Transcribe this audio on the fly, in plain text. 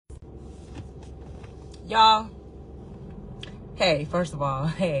Y'all, hey, first of all,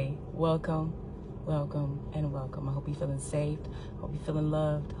 hey, welcome and welcome. I hope you're feeling safe. I hope you're feeling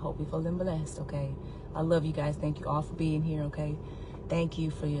loved. I hope you're feeling blessed, okay? I love you guys. Thank you all for being here, okay? Thank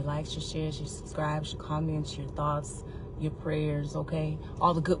you for your likes, your shares, your subscribes, your comments, your thoughts, your prayers, okay?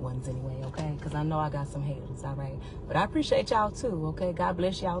 All the good ones anyway, okay? Because I know I got some haters, all right? But I appreciate y'all too, okay? God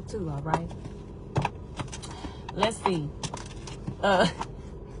bless y'all too, all right? Let's see.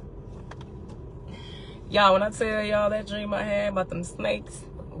 Y'all, when I tell y'all that dream I had about them snakes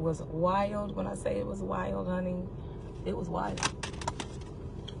was wild. When I say it was wild, honey, it was wild.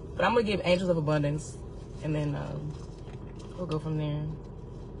 But I'm going to give angels of abundance, and then we'll go from there.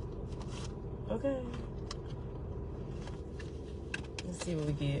 Okay. Let's see what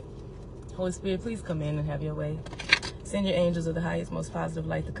we get. Holy Spirit, please come in and have your way. Send your angels of the highest, most positive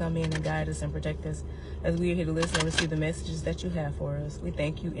light to come in and guide us and protect us as we are here to listen and receive the messages that you have for us. We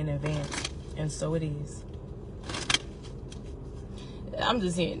thank you in advance. And so it is. I'm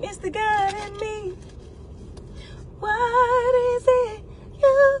just hearing, it's the God in me. What is it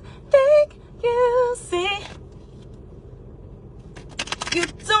you think you see? You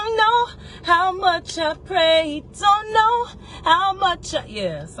don't know how much I pray. Don't know how much I...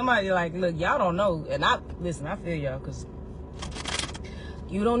 Yeah, somebody like, look, y'all don't know. And listen, I feel y'all, because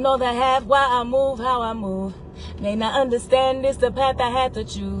you don't know the half why I move, how I move. May not understand this, the path I had to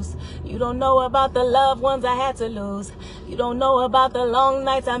choose. You don't know about the loved ones I had to lose. You don't know about the long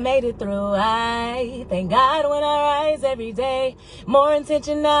nights I made it through. I thank God when I rise every day. More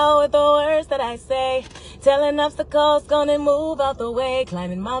intentional with the words that I say. Telling obstacles, gonna move out the way.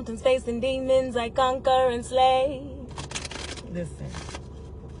 Climbing mountains, facing demons I conquer and slay. Listen.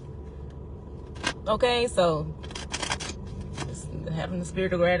 Okay, so having the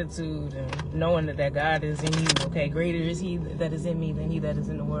spirit of gratitude and knowing that God is in you, okay? Greater is he that is in me than he that is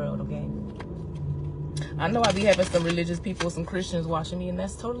in the world, okay? I know I be having some religious people, some Christians watching me, and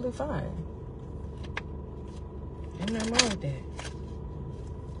that's totally fine. Ain't nothing wrong with that.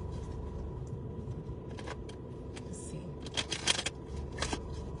 Let's see.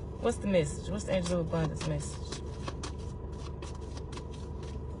 What's the message? What's the angel of abundance message?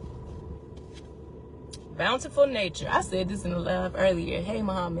 Bountiful nature. I said this in the live earlier. Hey,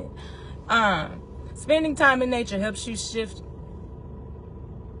 Muhammad. Spending time in nature helps you shift.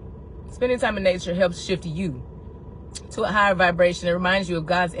 Spending time in nature helps shift you to a higher vibration. It reminds you of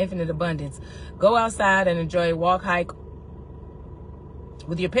God's infinite abundance. Go outside and enjoy a walk, hike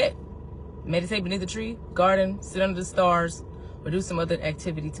with your pet. Meditate beneath a tree, garden, sit under the stars, or do some other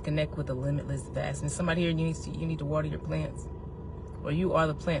activity to connect with the limitless vastness. Somebody here, you need to water your plants. Or you are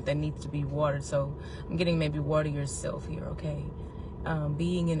the plant that needs to be watered. So I'm getting maybe water yourself here, okay?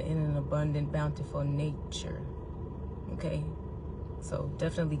 Being in an abundant, bountiful nature, okay? So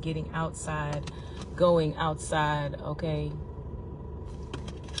definitely getting outside, going outside, okay?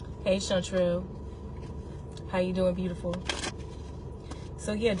 Hey, Chantrell. How you doing, beautiful?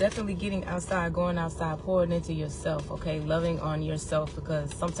 So yeah, definitely getting outside, going outside, pouring into yourself, okay? Loving on yourself,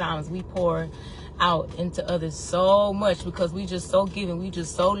 because sometimes we pour out into others so much because we just so giving, we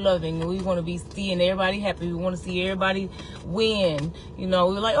just so loving, and we want to be seeing everybody happy. We want to see everybody win. You know,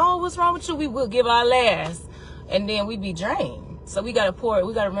 we're like, oh, what's wrong with you? We will give our last, and then we be drained. So we got to pour,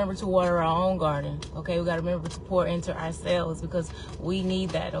 we got to remember to water our own garden, okay? We got to remember to pour into ourselves because we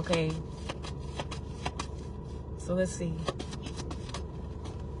need that, okay? So let's see.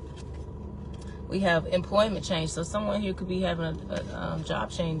 We have employment change. So someone here could be having a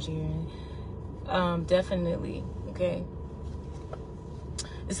job change here. Definitely, okay?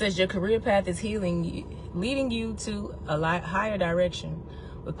 It says your career path is healing you, leading you to a higher direction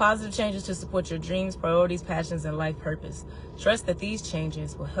with positive changes to support your dreams, priorities, passions, and life purpose. Trust that these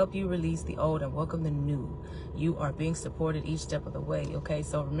changes will help you release the old and welcome the new. You are being supported each step of the way, okay?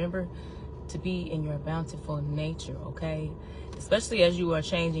 So remember to be in your bountiful nature, okay? Especially as you are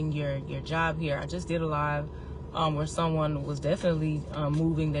changing your job here. I just did a live where someone was definitely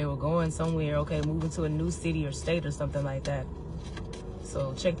moving. They were going somewhere, okay, moving to a new city or state or something like that.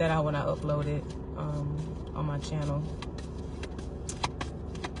 So check that out when I upload it on my channel.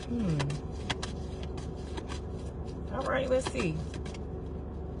 All right, let's see.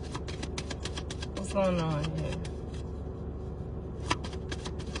 What's going on here?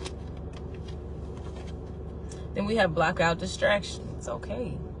 Then we have block out distractions,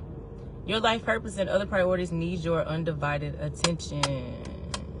 okay? Your life purpose and other priorities need your undivided attention.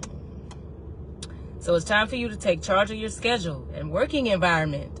 So it's time for you to take charge of your schedule and working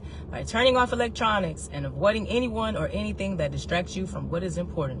environment by turning off electronics and avoiding anyone or anything that distracts you from what is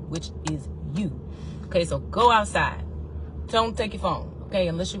important, which is you. Okay, so go outside. Don't take your phone. okay?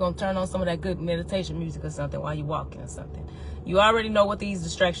 Unless you're going to turn on some of that good meditation music or something while you're walking or something. You already know what these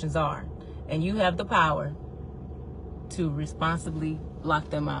distractions are. And you have the power to responsibly block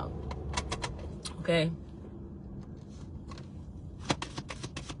them out. Okay?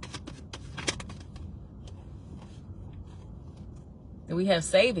 And we have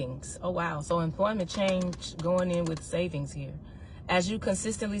savings. Oh, wow. So employment change going in with savings here. As you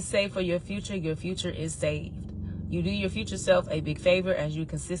consistently save for your future is saved. You do your future self a big favor as you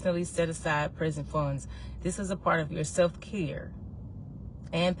consistently set aside present funds. This is a part of your self-care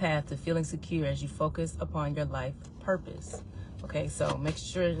and path to feeling secure as you focus upon your life purpose. Okay, so make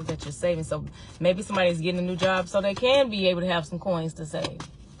sure that you're saving. So maybe somebody's getting a new job so they can be able to have some coins to save.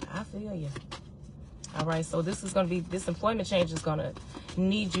 I feel you. All right, so this employment change is going to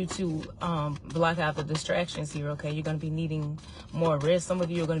need you to block out the distractions here, okay? You're going to be needing more rest. Some of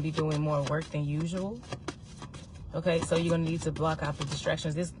you are going to be doing more work than usual. Okay, so you're going to need to block out the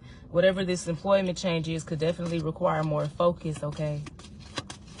distractions. Whatever this employment change is could definitely require more focus, okay?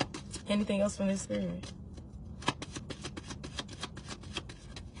 Anything else from this spirit?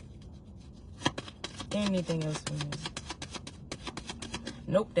 Anything else from this?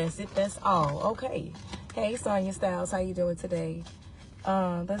 Nope, that's it. That's all. Okay. Hey, Sonya Styles, how you doing today?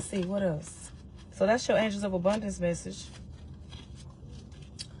 Let's see, what else? So that's your Angels of Abundance message.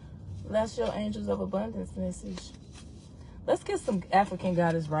 That's your Angels of Abundance message. Let's get some African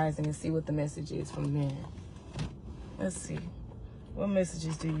Goddess Rising and see what the message is from there. Let's see. What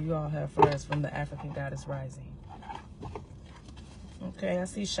messages do you all have for us from the African Goddess Rising? Okay, I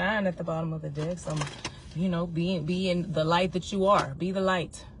see shine at the bottom of the deck. Some, be in the light that you are. Be the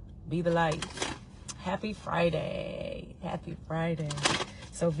light. Be the light. Happy Friday. Happy Friday.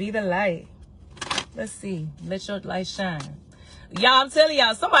 So be the light. Let's see. Let your light shine. Y'all, I'm telling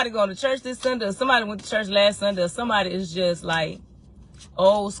y'all, somebody going to church this Sunday, or somebody went to church last Sunday, or somebody is just like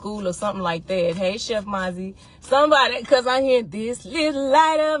old school or something like that. Hey, Chef Mozzie. Somebody, because I hear this little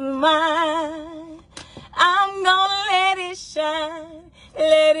light of mine. I'm gonna let it shine,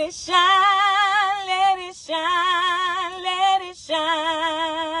 let it shine, let it shine, let it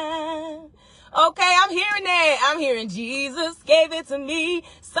shine. Okay, I'm hearing that. I'm hearing Jesus gave it to me.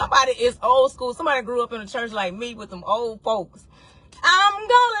 Somebody is old school. Somebody grew up in a church like me with them old folks. I'm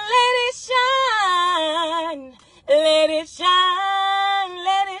gonna let it shine, let it shine,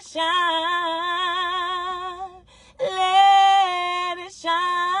 let it shine, let it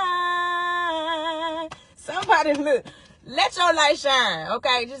shine. Somebody look, let your light shine,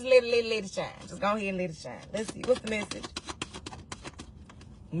 okay? Just let it shine. Just go ahead and let it shine. Let's see, what's the message?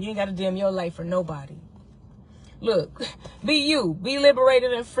 You ain't got to dim your light for nobody. Look, be you. Be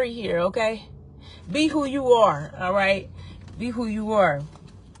liberated and free here, okay? Be who you are, all right? Be who you are.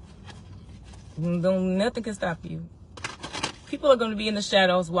 Nothing can stop you. People are going to be in the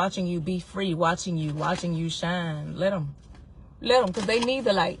shadows watching you be free, watching you shine. Let them, because they need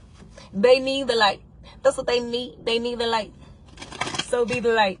the light. They need the light. That's what they need. They need the light. So be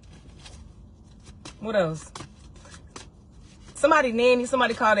the light. What else? Somebody nanny.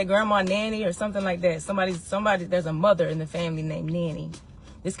 Somebody called their grandma nanny or something like that. Somebody. There's a mother in the family named Nanny.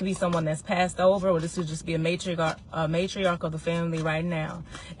 This could be someone that's passed over, or this could just be a matriarch of the family right now.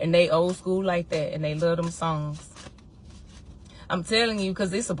 And they old school like that, and they love them songs. I'm telling you,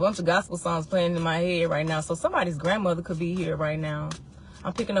 because there's a bunch of gospel songs playing in my head right now. So somebody's grandmother could be here right now.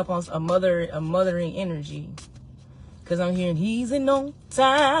 I'm picking up on a mothering energy. Because I'm hearing, he's an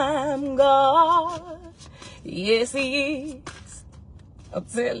on-time God. Yes, he is. I'm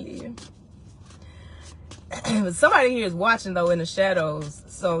telling you. But somebody here is watching, though, in the shadows.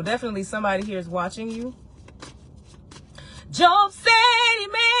 So definitely somebody here is watching you. Job said he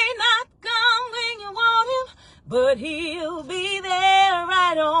may not come when you want him, but he'll be there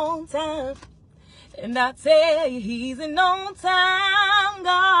right on time. And I tell you, he's an on-time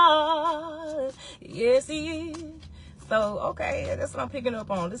God. Yes, he is. So, okay, that's what I'm picking up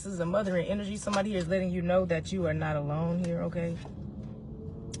on. This is a mothering energy. Somebody here is letting you know that you are not alone here, okay?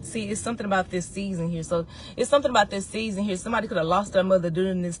 See, it's something about this season here. So it's something about this season here. Somebody could have lost their mother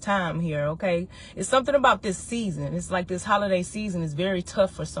during this time here, okay? It's something about this season. It's like this holiday season is very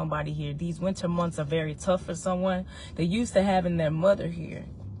tough for somebody here. These winter months are very tough for someone. They're used to having their mother here.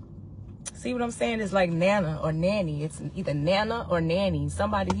 See what I'm saying? It's like Nana or Nanny. It's either Nana or Nanny.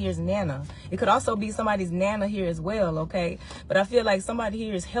 Somebody here is Nana. It could also be somebody's Nana here as well, okay? But I feel like somebody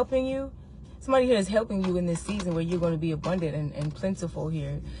here is helping you. Somebody here is helping you in this season where you're going to be abundant and plentiful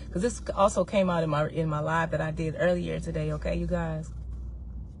here. Because this also came out in my live that I did earlier today, okay, you guys?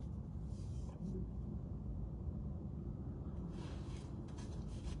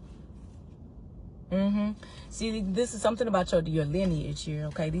 See, this is something about your lineage here,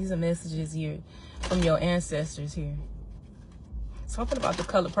 okay? These are messages here from your ancestors here. Something about the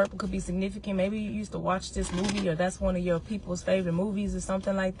color purple could be significant. Maybe you used to watch this movie, or that's one of your people's favorite movies or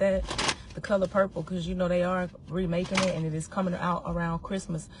something like that. The color purple, because you know they are remaking it, and it is coming out around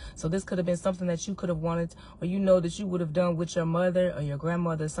Christmas. So this could have been something that you could have wanted, or you know that you would have done with your mother or your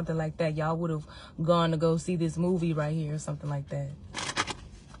grandmother, or something like that. Y'all would have gone to go see this movie right here or something like that.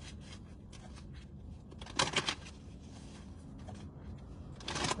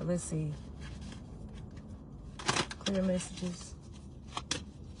 So let's see. Clear messages.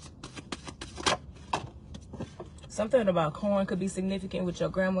 Something about corn could be significant with your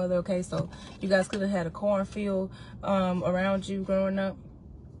grandmother, okay? So you guys could have had a cornfield around you growing up.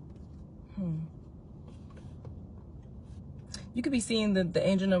 You could be seeing the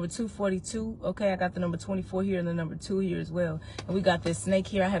angel number 242, okay? I got the number 24 here and the number 2 here as well. And we got this snake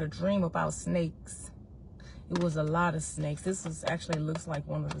here. I had a dream about snakes. It was a lot of snakes. This was actually looks like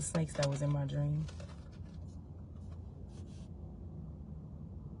one of the snakes that was in my dream.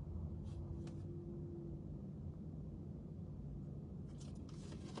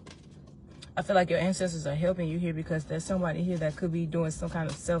 I feel like your ancestors are helping you here, because there's somebody here that could be doing some kind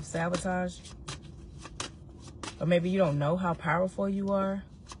of self-sabotage. Or maybe you don't know how powerful you are.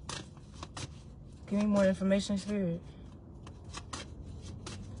 Give me more information, Spirit.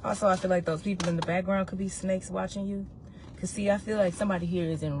 Also, I feel like those people in the background could be snakes watching you. Because, see, I feel like somebody here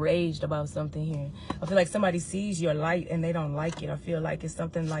is enraged about something here. I feel like somebody sees your light and they don't like it. I feel like it's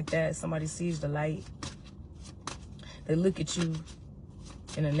something like that. Somebody sees the light. They look at you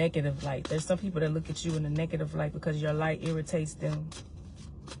in a negative light. There's some people that look at you in a negative light because your light irritates them.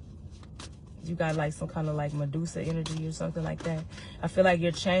 You got like some kind of like Medusa energy or something like that. I feel like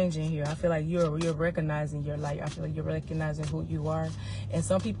you're changing here. I feel like you're recognizing your light. I feel like you're recognizing who you are. And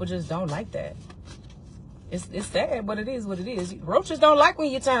some people just don't like that. It's sad, but it is what it is. Roaches don't like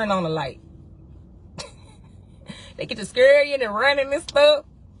when you turn on the light. They get to scare you and running and stuff.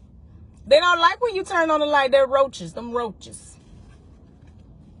 They don't like when you turn on the light. They're roaches. Them roaches.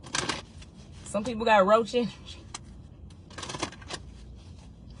 Some people got roach energy.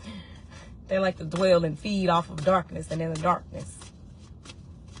 They like to dwell and feed off of darkness and in the darkness.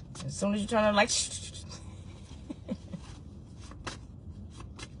 As soon as you turn on the light,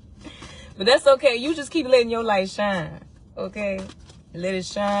 but that's okay. You just keep letting your light shine, okay? Let it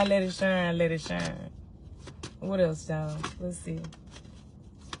shine, let it shine, let it shine. What else, y'all? Let's see.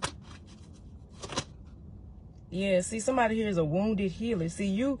 Yeah, see, somebody here is a wounded healer. See,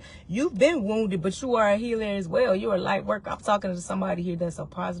 you've been wounded, but you are a healer as well. You're a light worker. I'm talking to somebody here that's a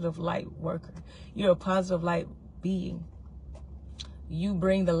positive light worker. You're a positive light being. You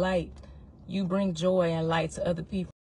bring the light. You bring joy and light to other people.